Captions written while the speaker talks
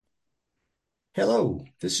Hello,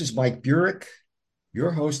 this is Mike Burek,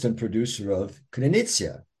 your host and producer of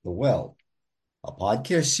Krynytsia, The Well, a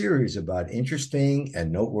podcast series about interesting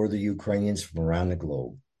and noteworthy Ukrainians from around the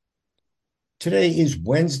globe. Today is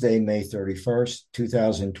Wednesday, May 31st,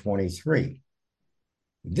 2023.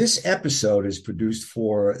 This episode is produced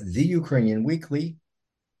for The Ukrainian Weekly,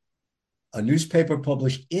 a newspaper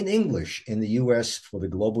published in English in the U.S. for the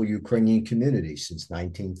global Ukrainian community since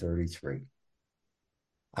 1933.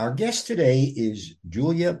 Our guest today is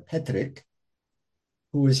Julia Petrik,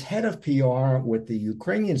 who is head of PR with the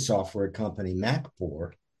Ukrainian software company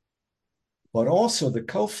MacPor, but also the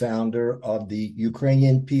co-founder of the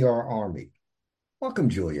Ukrainian PR Army. Welcome,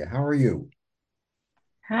 Julia. How are you?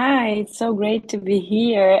 Hi, it's so great to be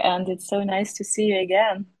here, and it's so nice to see you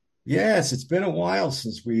again. Yes, it's been a while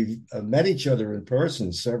since we've met each other in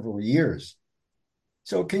person, several years.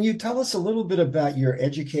 So, can you tell us a little bit about your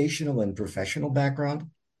educational and professional background?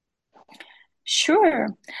 Sure.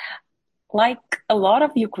 Like a lot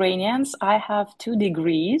of Ukrainians, I have two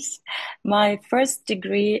degrees. My first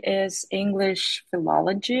degree is English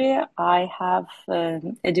philology. I have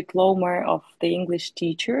a diploma of the English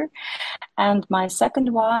teacher, and my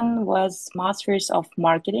second one was Masters of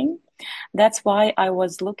Marketing. That's why I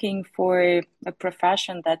was looking for a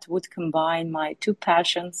profession that would combine my two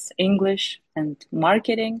passions, English and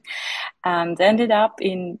marketing, and ended up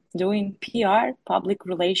in doing PR, public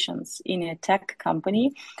relations, in a tech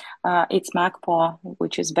company. It's MacPaw,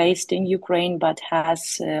 which is based in Ukraine but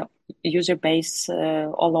has user base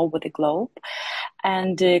all over the globe.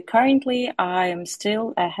 And currently, I am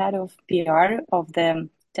still a head of PR of the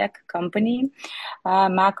tech company,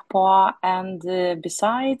 MacPaw. And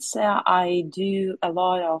besides, I do a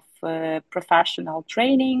lot of professional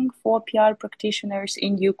training for PR practitioners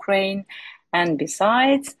in Ukraine. And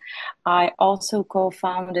besides, I also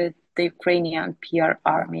co-founded the Ukrainian PR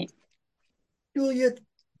Army. Julia,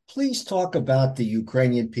 please talk about the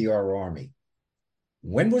Ukrainian PR Army.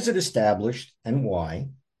 When was it established and why?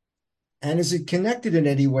 And is it connected in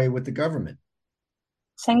any way with the government?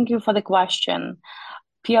 Thank you for the question.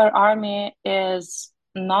 PR Army is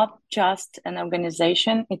not just an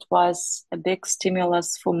organization. It was a big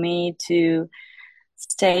stimulus for me to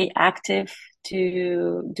stay active,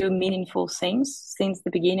 to do meaningful things since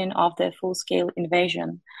the beginning of the full-scale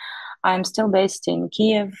invasion. I'm still based in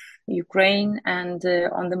Kiev, Ukraine, and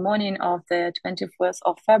on the morning of the 21st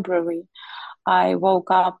of February, I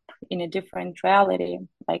woke up in a different reality,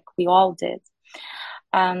 like we all did.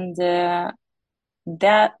 And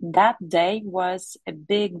that day was a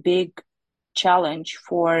big challenge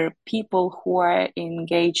for people who are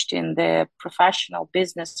engaged in the professional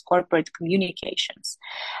business corporate communications,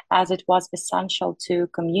 as it was essential to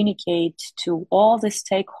communicate to all the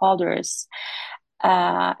stakeholders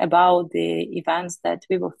about the events that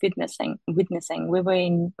we were witnessing.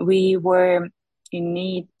 We were in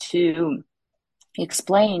need to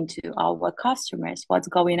explain to our customers what's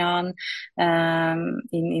going on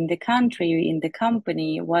in the country, in the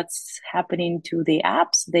company, what's happening to the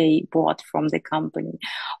apps they bought from the company,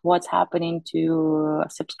 what's happening to a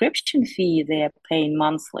subscription fee they're paying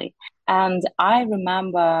monthly. And I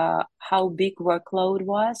remember how big workload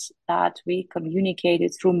was that we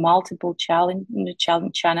communicated through multiple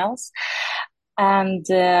channels. And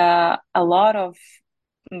a lot of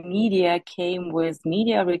media came with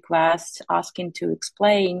media requests asking to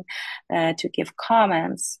explain, to give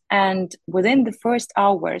comments. And within the first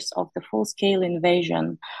hours of the full scale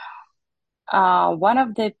invasion, one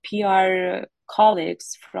of the PR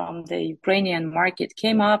colleagues from the Ukrainian market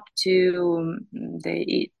came up to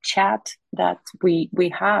the chat that we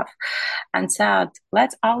have and said,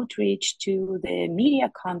 let's outreach to the media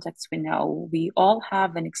contacts we know. We all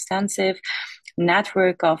have an extensive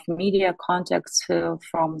network of media contacts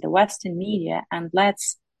from the Western media, and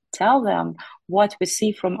let's tell them what we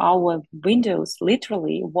see from our windows,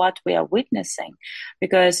 literally what we are witnessing,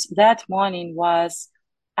 because that morning was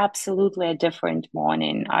absolutely a different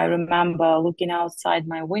morning. I remember looking outside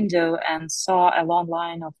my window and saw a long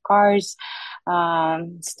line of cars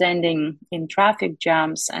standing in traffic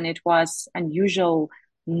jams, and it was unusual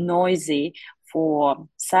noisy for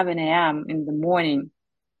 7 a.m. in the morning.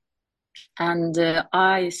 And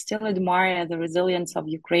I still admire the resilience of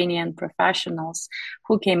Ukrainian professionals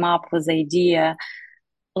who came up with the idea,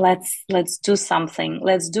 let's do something,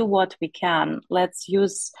 let's do what we can, let's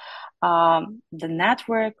use the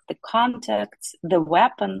network, the contacts, the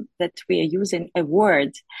weapon that we are using, a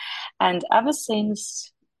word. And ever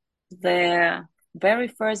since the very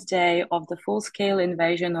first day of the full-scale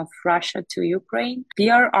invasion of Russia to Ukraine,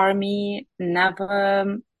 PR Army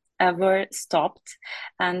never ever stopped,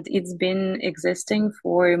 and it's been existing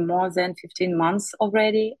for more than 15 months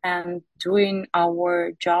already and doing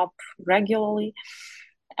our job regularly.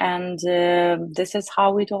 And this is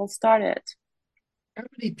how it all started. How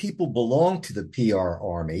many people belong to the PR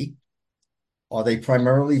Army? Are they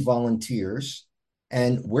primarily volunteers?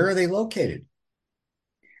 And where are they located?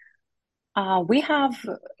 We have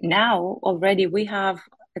now already we have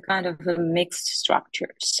a kind of a mixed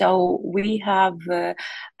structure. So we have a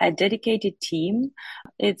dedicated team.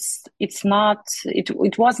 It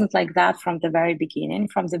wasn't like that from the very beginning.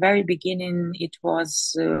 From the very beginning, it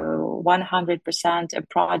was 100% a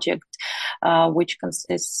project which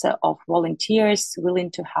consists of volunteers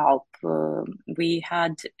willing to help. We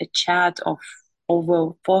had a chat of over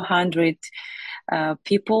 400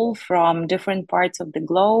 people from different parts of the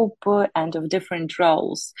globe and of different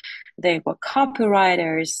roles. They were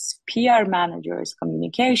copywriters, PR managers,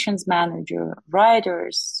 communications manager,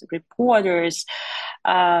 writers, reporters,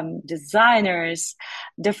 designers,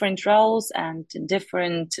 different roles and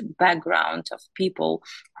different background of people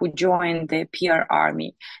who joined the PR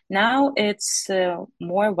army. Now it's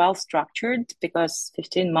more well structured because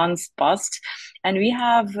 15 months passed, and we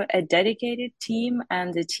have a dedicated team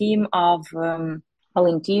and a team of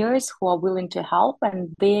volunteers who are willing to help,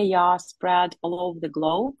 and they are spread all over the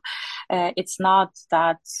globe. It's not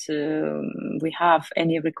that we have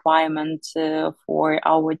any requirement for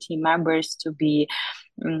our team members to be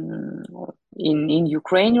um, in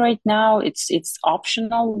Ukraine right now. It's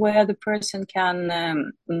optional where the person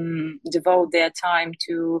can devote their time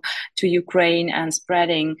to Ukraine and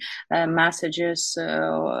spreading messages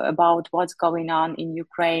about what's going on in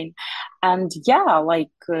Ukraine. And yeah,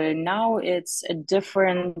 like now it's a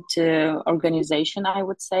different organization. I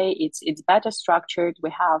would say it's better structured.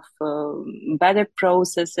 We have better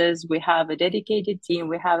processes. We have a dedicated team.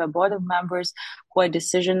 We have a board of members who are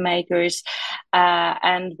decision makers,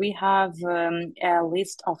 and we have a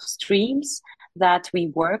list of streams that we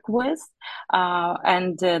work with,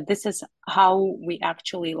 and this is how we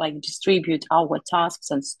actually like distribute our tasks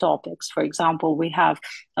and topics. For example, we have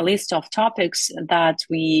a list of topics that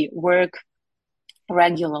we work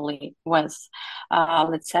regularly with,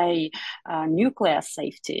 let's say, nuclear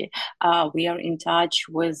safety. We are in touch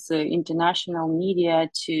with international media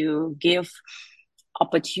to give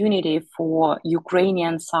opportunity for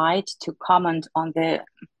Ukrainian side to comment on the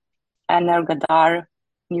Energodar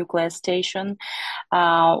nuclear station,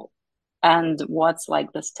 and what's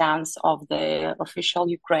like the stance of the official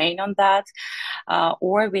Ukraine on that.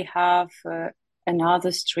 Or we have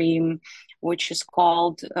another stream which is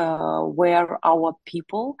called Where Our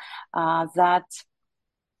People, that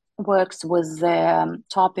works with the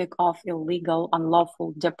topic of illegal,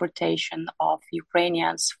 unlawful deportation of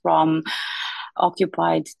Ukrainians from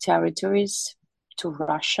occupied territories to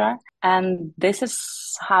Russia. And this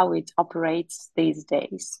is how it operates these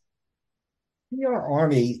days. PR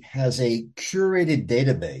Army has a curated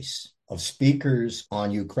database of speakers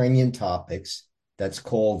on Ukrainian topics that's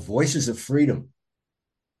called Voices of Freedom.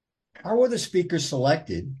 How are the speakers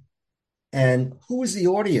selected, and who is the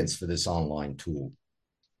audience for this online tool?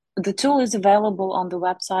 The tool is available on the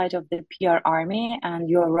website of the PR Army, and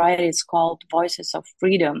you're right, it's called Voices of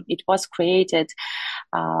Freedom. It was created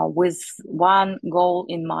with one goal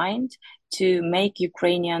in mind, to make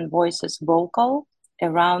Ukrainian voices vocal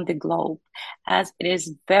around the globe, as it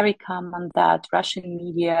is very common that Russian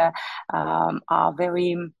media are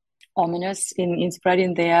very ominous in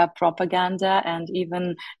spreading their propaganda and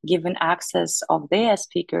even given access of their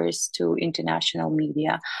speakers to international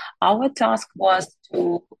media. Our task was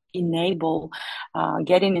to enable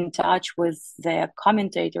getting in touch with the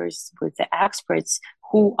commentators, with the experts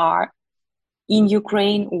who are in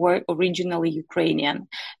Ukraine or originally Ukrainian.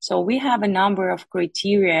 So we have a number of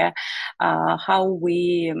criteria how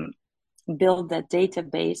we build a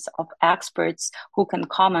database of experts who can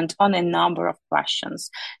comment on a number of questions.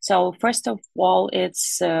 So first of all,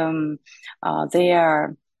 it's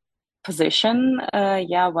their position,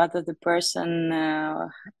 whether the person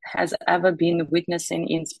has ever been witnessing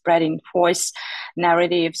in spreading false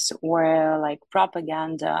narratives or like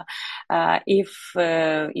propaganda, if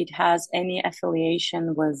it has any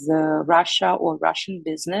affiliation with Russia or Russian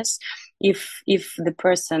business. If the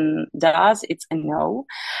person does, it's a no.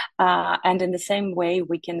 And in the same way,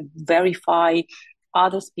 we can verify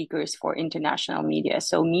other speakers for international media.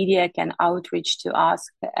 So media can outreach to us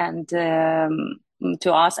and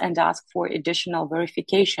ask for additional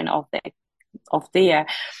verification of their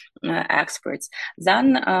experts.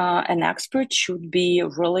 Then an expert should be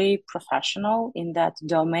really professional in that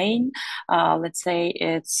domain. Let's say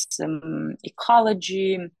it's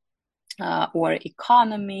ecology, or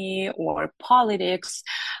economy or politics.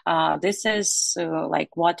 This is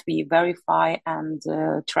like what we verify and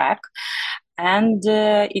track. And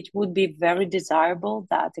it would be very desirable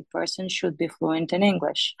that a person should be fluent in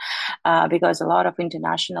English, because a lot of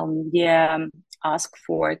international media ask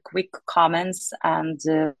for quick comments, and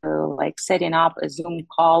like setting up a Zoom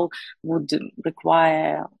call would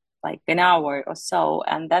require like an hour or so.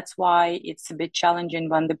 And that's why it's a bit challenging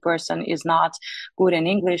when the person is not good in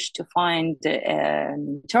English to find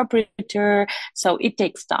an interpreter. So it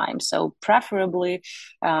takes time. So preferably,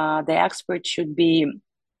 the expert should be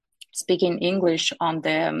speaking English on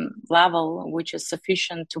the level which is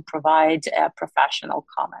sufficient to provide a professional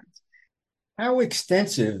comment. How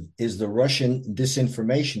extensive is the Russian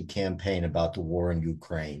disinformation campaign about the war in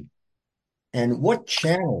Ukraine? And what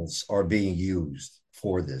channels are being used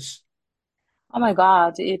for this? Oh my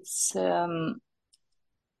God, it's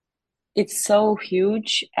so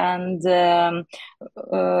huge and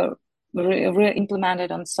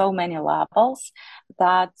implemented on so many levels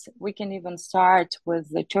that we can even start with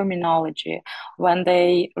the terminology when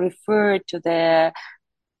they refer to the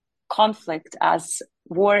conflict as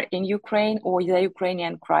war in Ukraine or the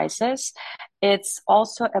Ukrainian crisis. It's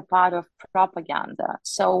also a part of propaganda.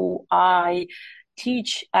 So I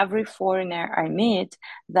teach every foreigner I meet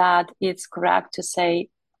that it's correct to say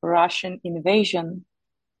Russian invasion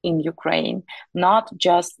in Ukraine, not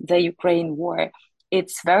just the Ukraine war.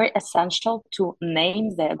 It's very essential to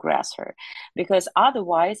name the aggressor, because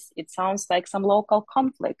otherwise it sounds like some local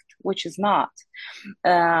conflict, which is not.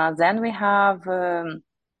 Then we have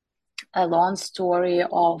a long story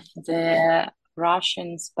of the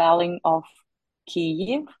Russian spelling of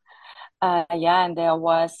Kyiv. Yeah, and there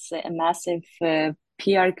was a massive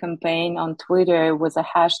PR campaign on Twitter with a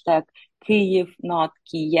hashtag Kyiv, not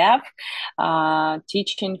Kiev,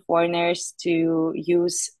 teaching foreigners to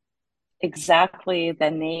use exactly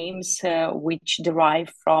the names which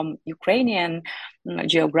derive from Ukrainian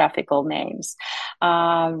geographical names.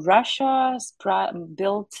 Russia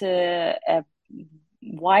built a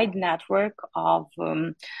wide network of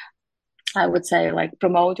I would say like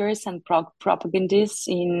promoters and propagandists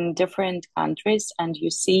in different countries, and you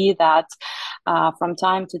see that from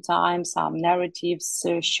time to time some narratives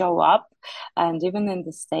show up, and even in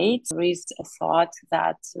the States there is a thought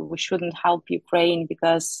that we shouldn't help Ukraine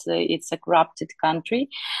because it's a corrupted country,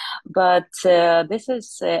 but this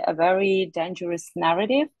is a very dangerous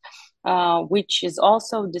narrative, which is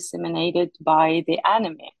also disseminated by the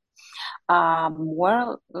enemy.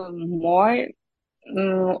 More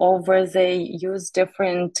over they use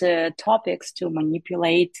different topics to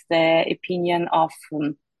manipulate the opinion of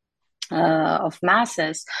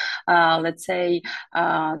masses. Let's say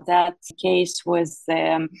that case with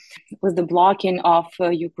the blocking of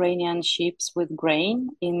Ukrainian ships with grain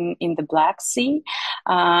in the Black Sea.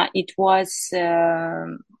 It was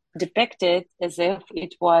depicted as if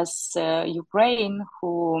it was Ukraine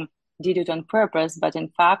who did it on purpose, but in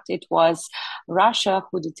fact it was Russia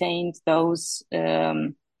who detained those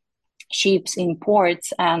ships in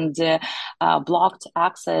ports and blocked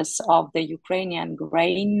access of the Ukrainian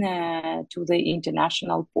grain to the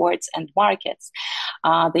international ports and markets.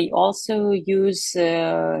 They also use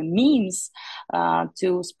memes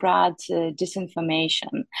to spread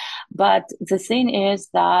disinformation. But the thing is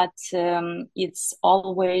that it's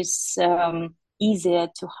always easier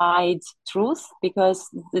to hide truth because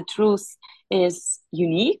the truth is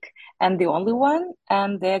unique and the only one,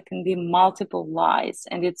 and there can be multiple lies,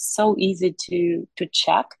 and it's so easy to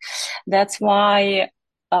check. That's why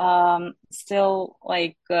still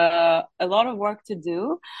like a lot of work to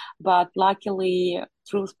do, but luckily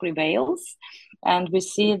truth prevails, and we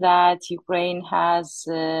see that Ukraine has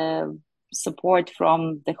support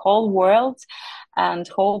from the whole world, and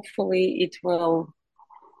hopefully it will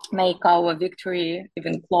make our victory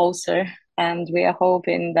even closer. And we are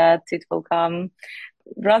hoping that it will come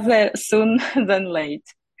rather soon than late.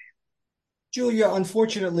 Julia,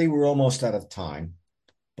 unfortunately, we're almost out of time,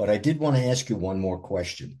 but I did want to ask you one more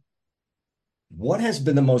question. What has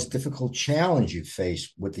been the most difficult challenge you've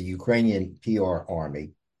faced with the Ukrainian PR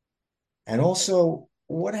Army? And also,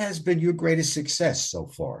 what has been your greatest success so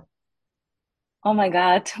far? Oh my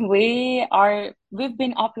God, we've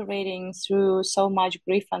been operating through so much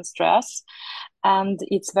grief and stress, and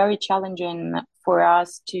it's very challenging for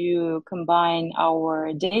us to combine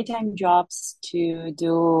our daytime jobs to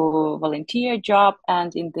do volunteer job,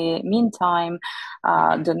 and in the meantime,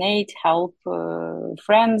 donate, help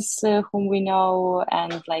friends whom we know,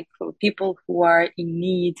 and like people who are in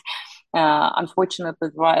need. Unfortunately,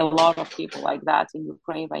 there are a lot of people like that in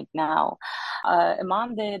Ukraine right now.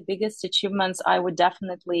 Among the biggest achievements, I would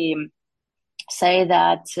definitely say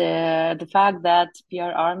that the fact that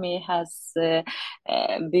PR Army has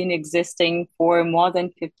been existing for more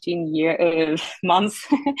than 15 months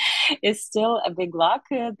is still a big luck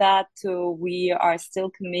that we are still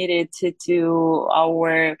committed to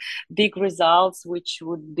our big results, which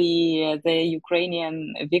would be the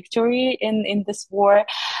Ukrainian victory in this war.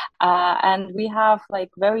 And we have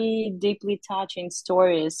like very deeply touching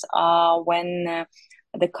stories when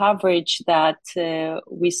the coverage that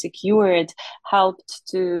we secured helped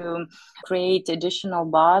to create additional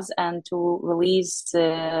buzz and to release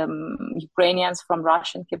Ukrainians from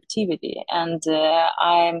Russian captivity. And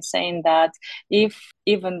I'm saying that if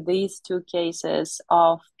even these two cases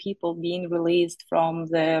of people being released from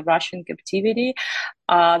the Russian captivity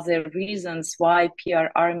are the reasons why PR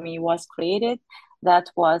Army was created, that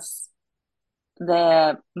was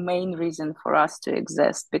the main reason for us to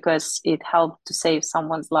exist because it helped to save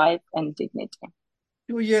someone's life and dignity.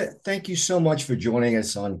 Julia, thank you so much for joining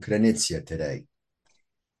us on Krenitsia today.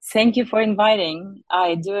 Thank you for inviting.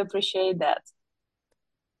 I do appreciate that.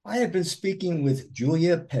 I have been speaking with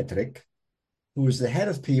Julia Petrik, who is the head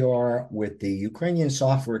of PR with the Ukrainian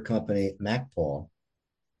software company MacPaw,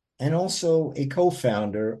 and also a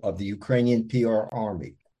co-founder of the Ukrainian PR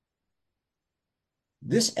Army.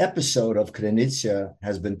 This episode of Krenitsia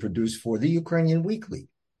has been produced for the Ukrainian Weekly,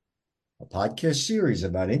 a podcast series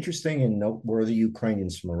about interesting and noteworthy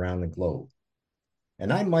Ukrainians from around the globe.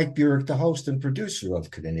 And I'm Mike Burek, the host and producer of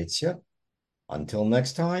Krenitsia. Until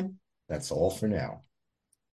next time, that's all for now.